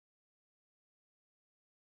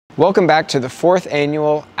Welcome back to the 4th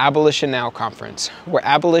annual Abolition Now conference, where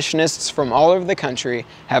abolitionists from all over the country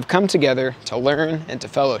have come together to learn and to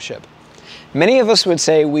fellowship. Many of us would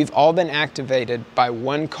say we've all been activated by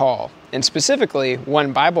one call, and specifically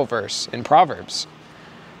one Bible verse in Proverbs.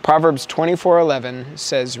 Proverbs 24:11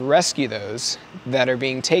 says, "Rescue those that are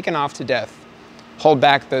being taken off to death, hold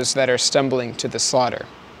back those that are stumbling to the slaughter."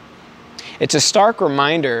 It's a stark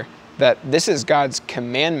reminder that this is God's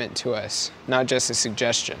commandment to us, not just a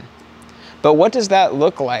suggestion. But what does that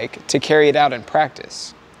look like to carry it out in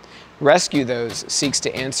practice? Rescue Those seeks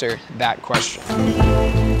to answer that question.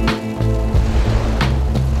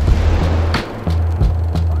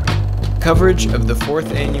 Coverage of the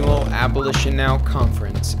 4th annual Abolition Now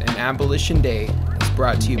conference and Abolition Day is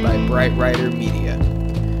brought to you by Bright Rider Media.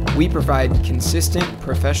 We provide consistent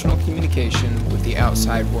professional communication with the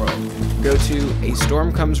outside world. Go to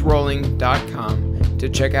astormcomesrolling.com to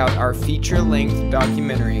check out our feature-length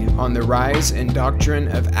documentary on the rise and doctrine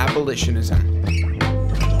of abolitionism.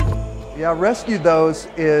 Yeah, Rescue Those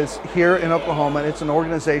is here in Oklahoma. It's an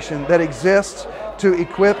organization that exists to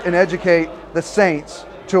equip and educate the saints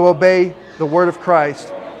to obey the word of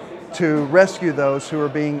Christ, to rescue those who are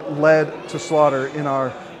being led to slaughter in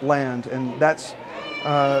our land. And that's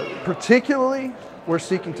particularly, we're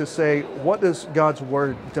seeking to say, what does God's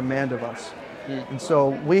word demand of us? And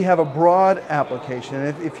so we have a broad application.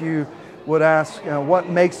 If you would ask, what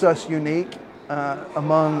makes us unique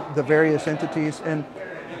among the various entities, and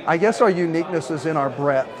I guess our uniqueness is in our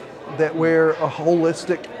breadth, that we're a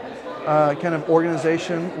holistic kind of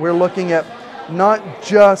organization. We're looking at not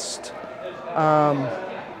just,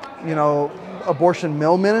 abortion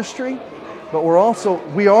mill ministry, but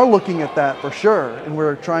we are looking at that for sure, and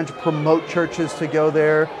we're trying to promote churches to go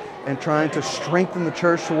there and trying to strengthen the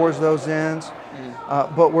church towards those ends.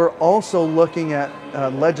 But we're also looking at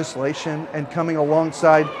legislation and coming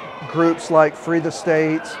alongside groups like Free the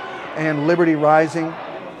States and Liberty Rising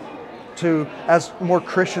to, as more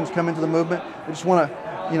Christians come into the movement, we just want to,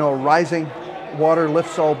 rising water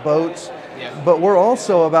lifts all boats. Yeah. But we're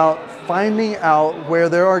also about finding out where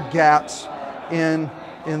there are gaps in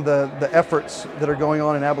the efforts that are going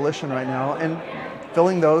on in abolition right now, and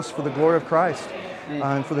filling those for the glory of Christ,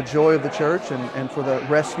 and for the joy of the church, and for the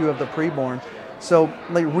rescue of the preborn. So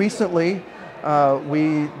recently,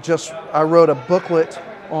 I wrote a booklet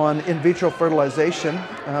on in vitro fertilization.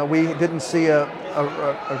 We didn't see a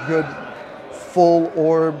good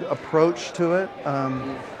full-orbed approach to it.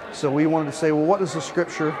 So we wanted to say, well, what does the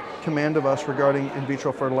scripture command of us regarding in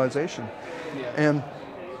vitro fertilization? Yeah. And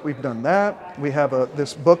we've done that. We have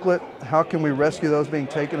this booklet, How Can We Rescue Those Being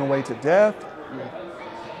Taken Away to Death? Yeah.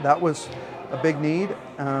 That was a big need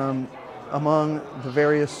among the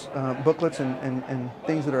various booklets and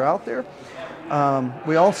things that are out there.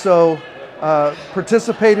 We also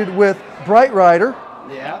participated with Bright Rider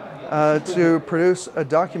to produce a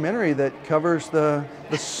documentary that covers the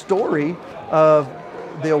story of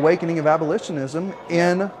the awakening of abolitionism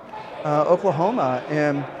in Oklahoma.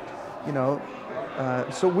 And,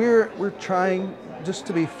 so we're trying just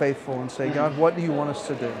to be faithful and say, God, what do you want us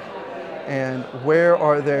to do? And where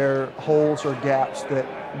are there holes or gaps that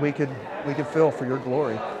we could fill for your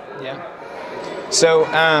glory? Yeah. So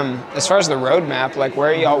as far as the roadmap,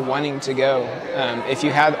 where are y'all wanting to go? If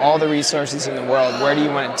you had all the resources in the world, where do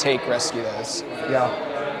you want to take Rescue Those? Yeah.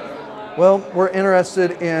 Well, we're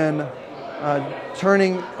interested in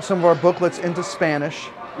turning some of our booklets into Spanish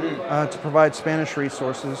to provide Spanish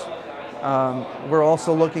resources. We're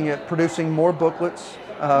also looking at producing more booklets.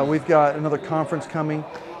 We've got another conference coming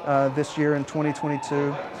this year in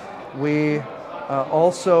 2022. We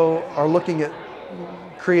also are looking at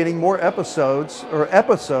creating more episodes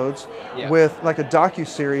with a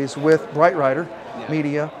docu-series with Bright Rider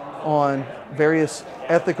Media on various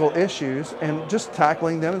ethical issues, and just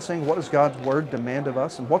tackling them and saying, what does God's word demand of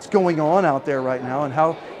us, and what's going on out there right now, and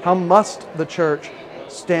how must the church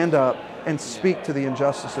stand up and speak to the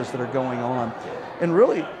injustices that are going on. And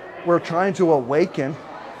really, we're trying to awaken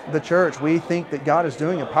the church. We think that God is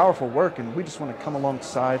doing a powerful work, and we just want to come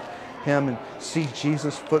alongside him and see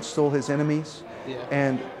Jesus footstool his enemies,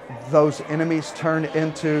 and those enemies turn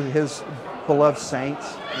into his beloved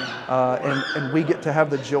saints, and we get to have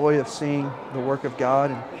the joy of seeing the work of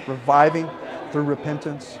God and reviving through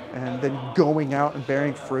repentance, and then going out and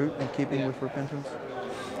bearing fruit in keeping with repentance.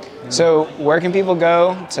 So where can people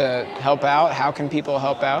go to help out? How can people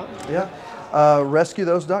help out? Yeah,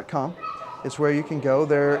 rescuethose.com is where you can go.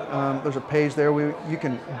 There's a page there where you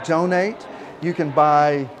can donate, you can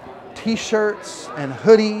buy t-shirts and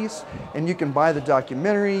hoodies, and you can buy the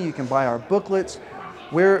documentary, you can buy our booklets.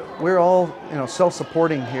 We're all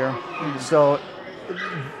self-supporting here, so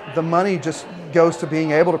the money just goes to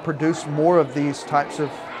being able to produce more of these types of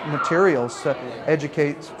materials to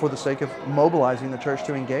educate for the sake of mobilizing the church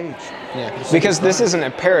to engage. Yeah, because this isn't a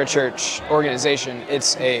parachurch organization,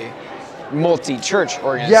 it's a multi-church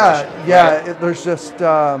organization. Yeah, right? there's just,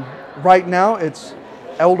 right now it's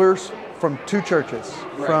elders from two churches,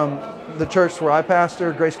 from the church where I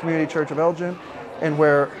pastor, Grace Community Church of Elgin, and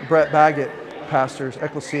where Brett Baggett pastors,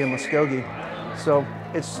 Ecclesia Muskogee. So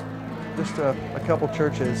it's just a couple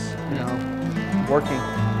churches, you know, working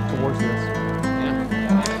towards this.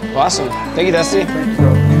 Yeah. Awesome. Thank you, Dusty. Thank you,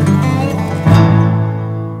 bro.